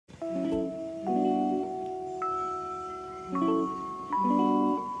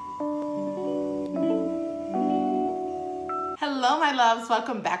my loves,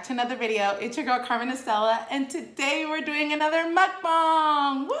 welcome back to another video. It's your girl Carmenestela, and today we're doing another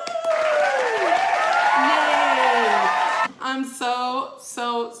mukbang. Woo! Yay! I'm so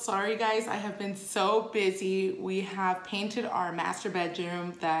sorry guys, I have been so busy. We have painted our master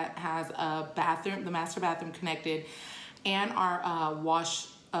bedroom that has a bathroom, the master bathroom connected, and our wash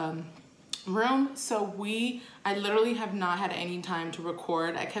room. So I literally have not had any time to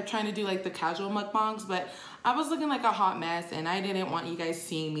record. I kept trying to do like the casual mukbangs, but I was looking like a hot mess and I didn't want you guys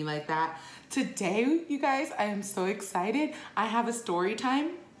seeing me like that. Today, you guys, I am so excited. I have a story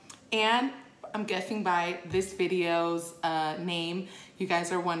time, and I'm guessing by this video's name, you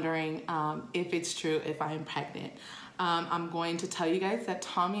guys are wondering if it's true, if I am pregnant. I'm going to tell you guys that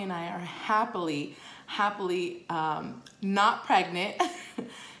Tommy and I are happily not pregnant.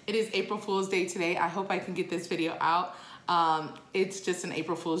 It is April Fool's Day today. I hope I can get this video out. It's just an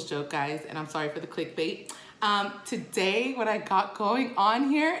April Fool's joke, guys, and I'm sorry for the clickbait. Today, what I got going on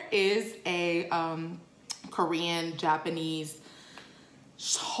here is a Korean, Japanese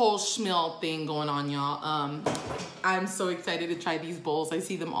whole schmeal thing going on, y'all. I'm so excited to try these bowls. I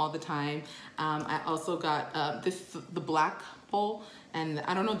see them all the time. I also got the black bowl, and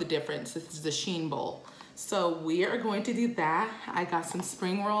I don't know the difference. This is the Sheen bowl. So we are going to do that. I got some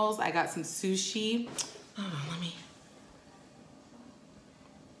spring rolls. I got some sushi. Oh, let me.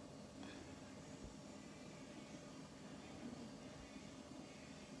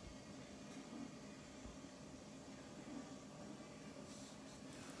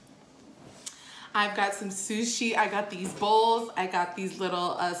 I've got some sushi. I got these bowls. I got these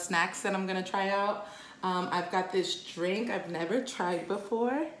little snacks that I'm gonna try out. I've got this drink I've never tried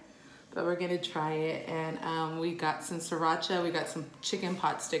before, but we're gonna try it. And we got some sriracha, we got some chicken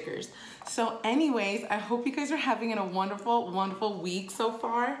pot stickers. So anyways, I hope you guys are having a wonderful, wonderful week so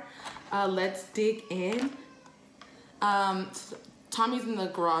far. Let's dig in. Tommy's in the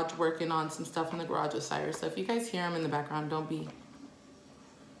garage working on some stuff in the garage with Cyrus. So if you guys hear him in the background, don't be.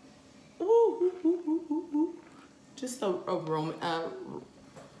 Just a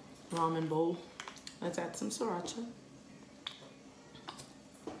ramen bowl. Let's add some sriracha.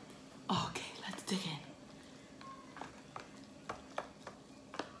 Okay, let's dig in.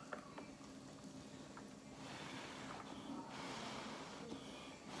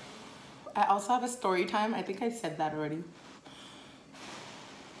 I also have a story time. I think I said that already.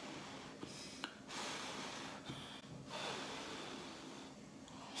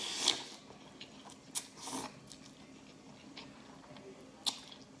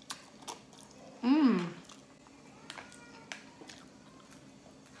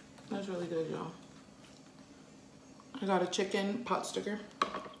 That's really good, y'all. I got a chicken pot sticker.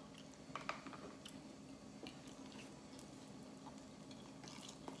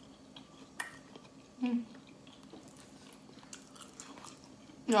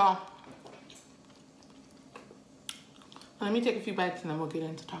 Y'all, let me take a few bites and then we'll get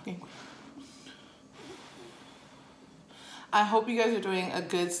into talking. I hope you guys are doing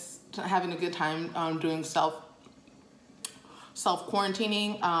having a good time doing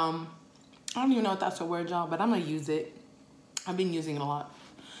self-quarantining. I don't even know if that's a word, y'all, but I'm gonna use it. I've been using it a lot.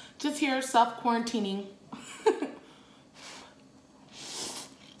 Just here, self-quarantining.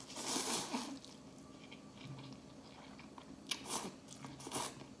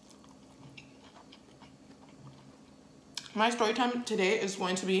 My story time today is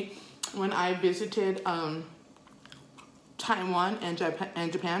going to be when I visited Taiwan and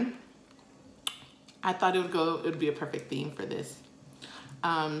Japan. I thought it would be a perfect theme for this.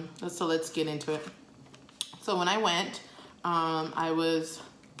 So let's get into it. So when I went, I was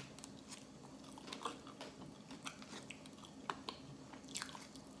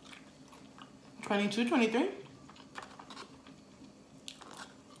 (22, 23).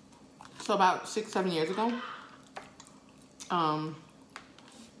 So about 6-7 years ago.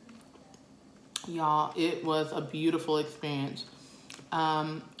 Y'all, it was a beautiful experience.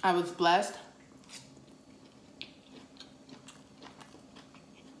 I was blessed.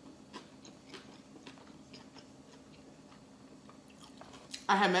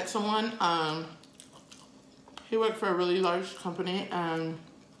 I had met someone, he worked for a really large company, and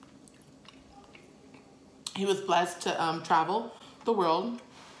he was blessed to travel the world.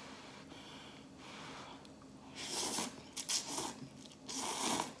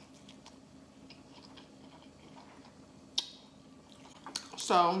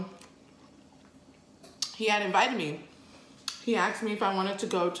 So he had invited me. He asked me if I wanted to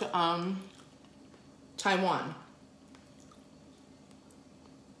go to Taiwan.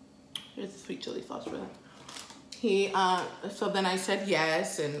 Here's the sweet chili sauce for that. So then I said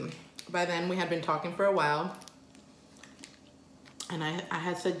yes, and by then we had been talking for a while. and I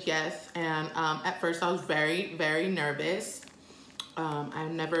had said yes. And at first I was very, very nervous.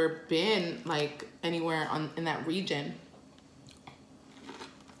 I've never been like anywhere in that region.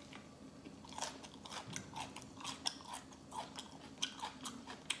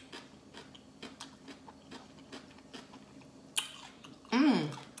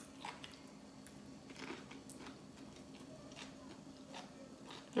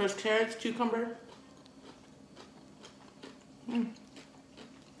 There's carrots, cucumber.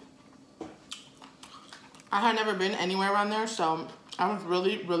 I had never been anywhere around there, so I was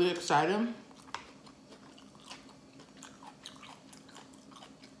really, really excited.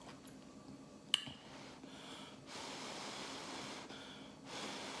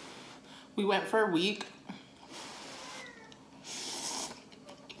 We went for a week.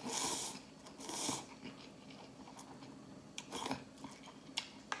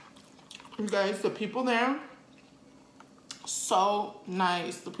 You guys, the people there, so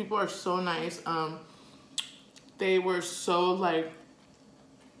nice. The people are so nice. They were so like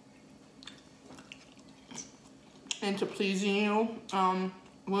into pleasing you.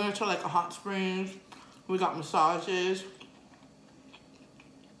 We went to like a hot springs. We got massages.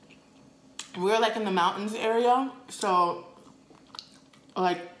 We were like in the mountains area, so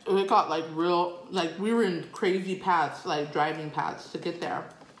like it got like real, like we were in crazy paths, like driving paths to get there.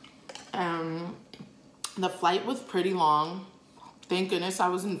 The flight was pretty long. Thank goodness I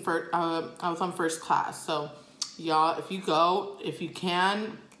was on first class. So y'all, if you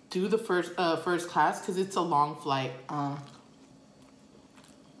can, do the first class, because it's a long flight. I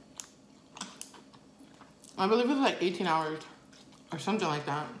believe it was like 18 hours or something like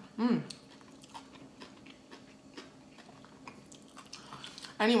that.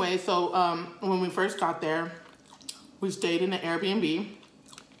 Anyway, so when we first got there, we stayed in an Airbnb.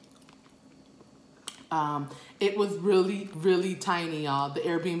 It was really, really tiny, y'all. The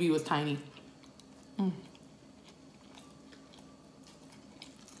Airbnb was tiny.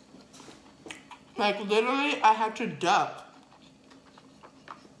 Like literally, I had to duck.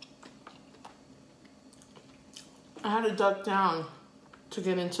 I had to duck down to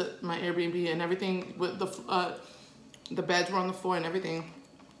get into my Airbnb, and everything with the beds were on the floor and everything.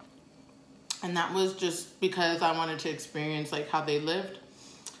 And that was just because I wanted to experience like how they lived.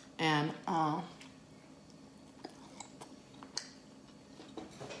 And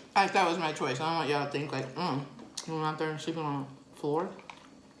like that was my choice. I don't want y'all to think like, I'm out there sleeping on the floor.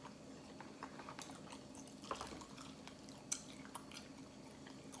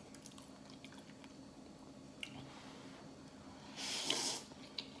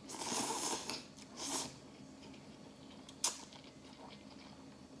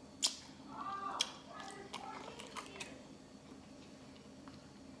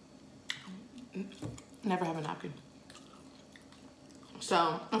 Never have a napkin.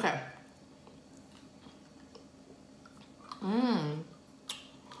 So, okay.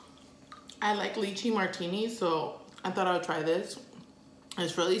 I like lychee martinis, so I thought I would try this.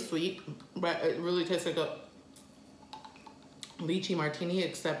 It's really sweet, but it really tastes like a lychee martini,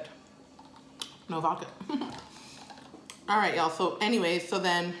 except no vodka. All right, y'all. So anyways, so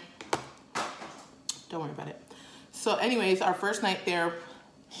then, don't worry about it. So anyways, our first night there,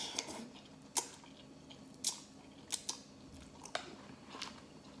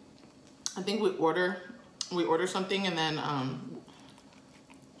 I think we order something, and then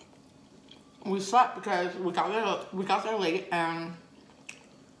we slept because we got there late, and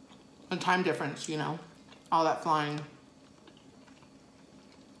the time difference, you know, all that flying.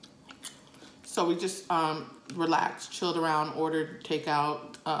 So we just relaxed, chilled around, ordered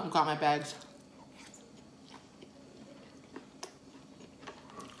takeout, got my bags.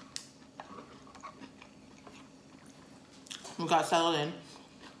 We got settled in.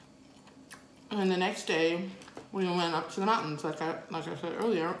 And the next day, we went up to the mountains, like I said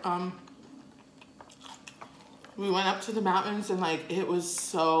earlier. We went up to the mountains, and like it was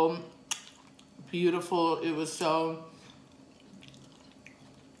so beautiful. It was so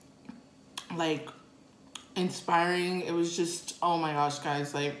like inspiring. It was just, oh my gosh,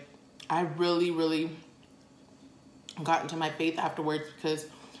 guys! Like I really, really got into my faith afterwards, because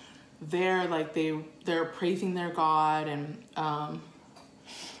they're like they're praising their God, and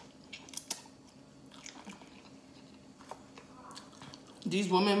these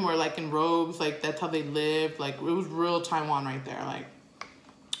women were like in robes, like that's how they lived. Like it was real Taiwan right there. Like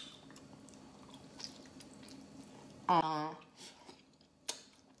I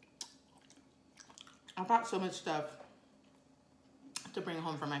bought so much stuff to bring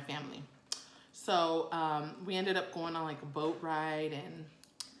home for my family. So we ended up going on like a boat ride, and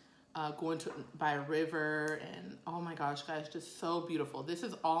going to by a river, and oh my gosh, guys, just so beautiful. This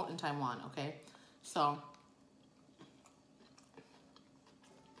is all in Taiwan, okay? So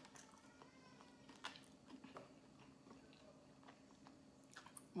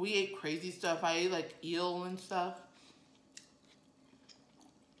we ate crazy stuff. I ate like eel and stuff.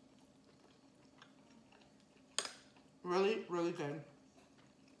 Really, really good.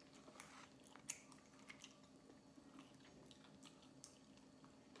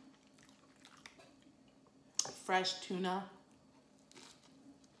 Fresh tuna.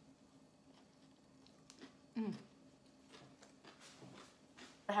 I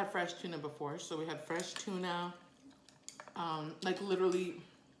had fresh tuna before, so we had fresh tuna. Like literally,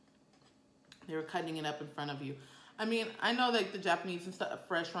 they were cutting it up in front of you. I mean, I know like the Japanese and stuff,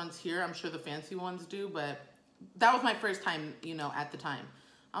 restaurants here, I'm sure the fancy ones do, but that was my first time, you know, at the time.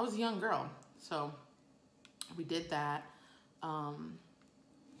 I was a young girl, so we did that.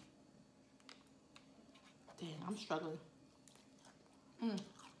 Dang, I'm struggling.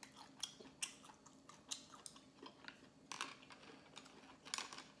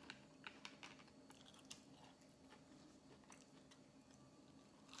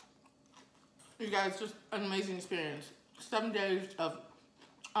 You guys, just an amazing experience. 7 days of,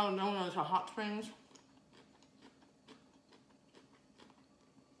 oh no, no, it's a hot springs.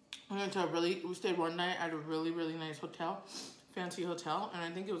 We stayed one night at a really, really nice hotel, fancy hotel, and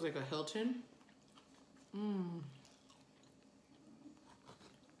I think it was like a Hilton.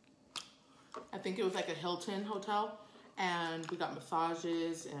 I think it was like a Hilton hotel, and we got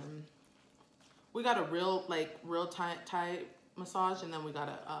massages, and we got a real Thai massage, and then we got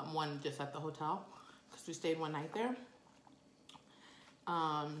a one just at the hotel because we stayed one night there.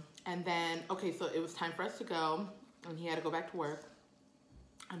 And then, okay, so it was time for us to go, and he had to go back to work.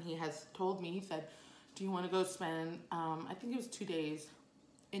 And he has told me, he said, do you want to go spend, I think it was 2 days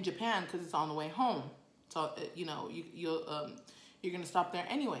in Japan because it's on the way home. So, you know, you're going to stop there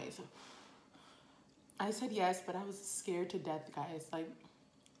anyways. I said yes, but I was scared to death, guys. Like,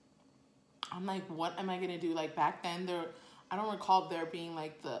 I'm like, what am I going to do? Like, back then, I don't recall there being,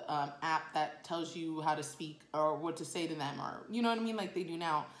 like, the app that tells you how to speak or what to say to them or, you know what I mean? Like they do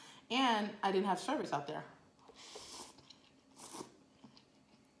now. And I didn't have service out there.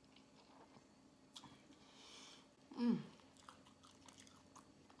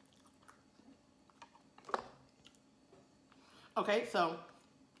 Okay, so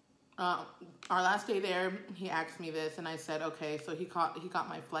our last day there, he asked me this, and I said, okay. So he got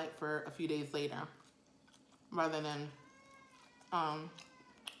my flight for a few days later, rather than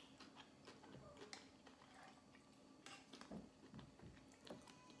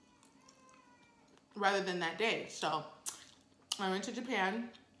that day. So I went to Japan.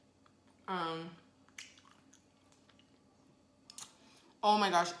 Oh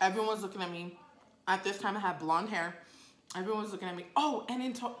my gosh, everyone was looking at me. At this time, I had blonde hair. Everyone was looking at me. Oh, and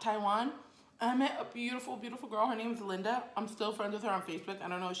in Taiwan, I met a beautiful, beautiful girl. Her name is Linda. I'm still friends with her on Facebook. I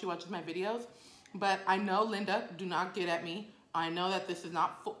don't know if she watches my videos, but I know, Linda, do not get at me. I know that this is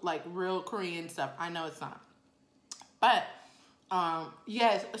not like real Korean stuff. I know it's not. But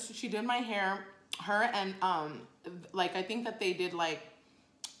yes, she did my hair. Her and like I think that they did like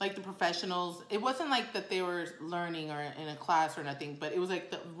the professionals. It wasn't like that they were learning or in a class or nothing, but it was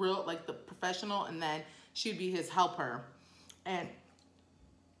like the real, like the professional, and then she'd be his helper. And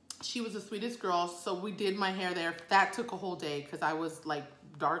she was the sweetest girl. So we did my hair there. That took a whole day because I was like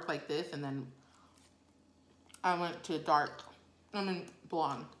dark like this, and then I went to dark,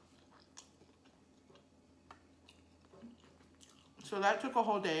 blonde. So that took a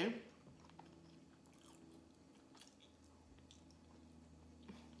whole day.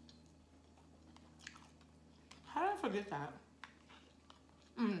 How did I forget that?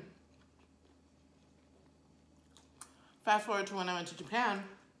 Fast forward to when I went to Japan,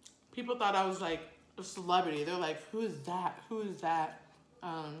 people thought I was like a celebrity. They're like, who is that? Who is that?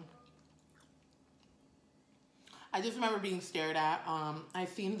 I just remember being stared at. I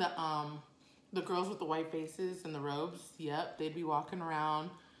seen the girls with the white faces and the robes. Yep, they'd be walking around.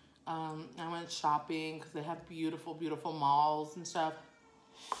 I went shopping because they have beautiful, beautiful malls and stuff.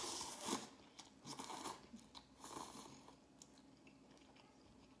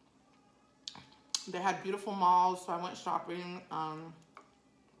 They had beautiful malls, so I went shopping. I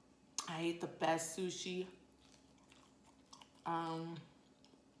ate the best sushi. I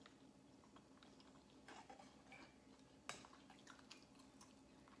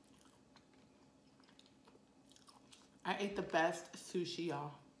ate the best sushi,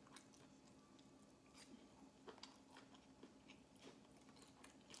 y'all.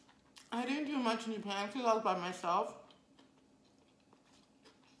 I didn't do much in Japan because I was by myself.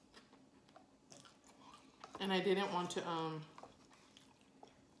 And I didn't want to,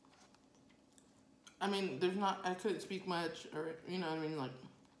 I mean, I couldn't speak much, or, you know what I mean, like,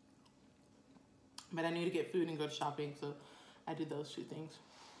 but I need to get food and go to shopping, so I did those two things.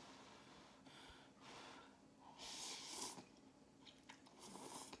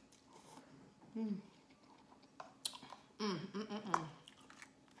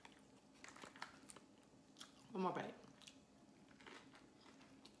 One more bite.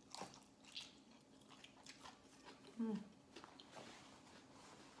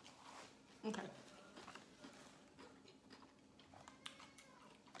 Okay.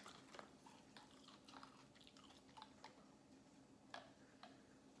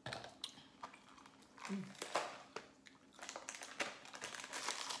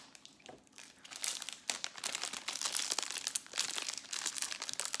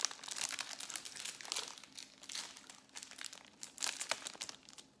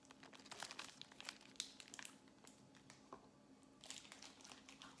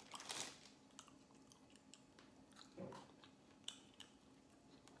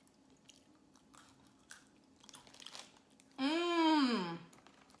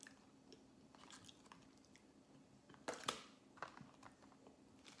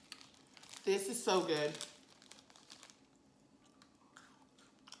 This is so good.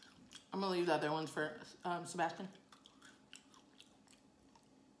 I'm gonna leave the other ones for Sebastian.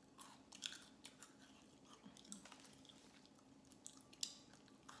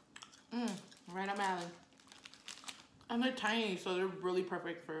 Right up my alley. And they're tiny, so they're really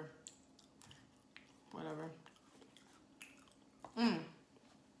perfect for whatever.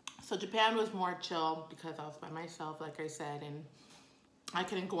 So Japan was more chill because I was by myself, like I said, and I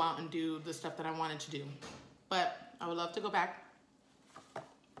couldn't go out and do the stuff that I wanted to do. But I would love to go back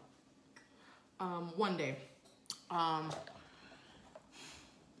one day.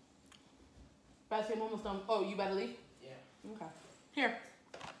 Basket, I'm almost done. Oh, you better leave? Yeah. Okay. Here.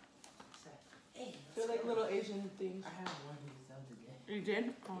 They're like little Asian things. I have one of these the other day. You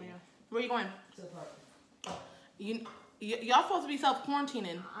did? Oh, yeah. Where are you going? To the park. Y'all supposed to be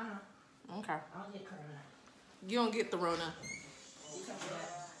self-quarantining. I know. Okay. I don't get corona. You don't get the Rona.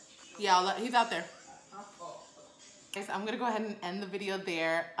 Yeah, he's out there. Guys, I'm gonna go ahead and end the video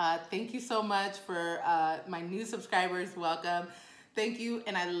there. Thank you so much for my new subscribers. Welcome. Thank you,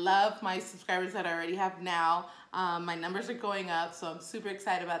 and I love my subscribers that I already have now. My numbers are going up, so I'm super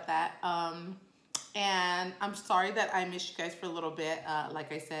excited about that. And I'm sorry that I missed you guys for a little bit.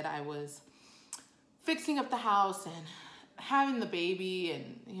 Like I said, I was fixing up the house and having the baby,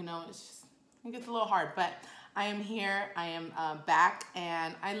 and you know, it gets a little hard, but I am here, I am back,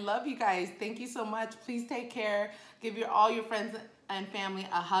 and I love you guys. Thank you so much. Please take care. Give all your friends and family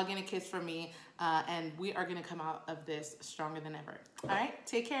a hug and a kiss from me, and we are gonna come out of this stronger than ever. All right,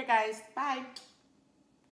 take care, guys. Bye.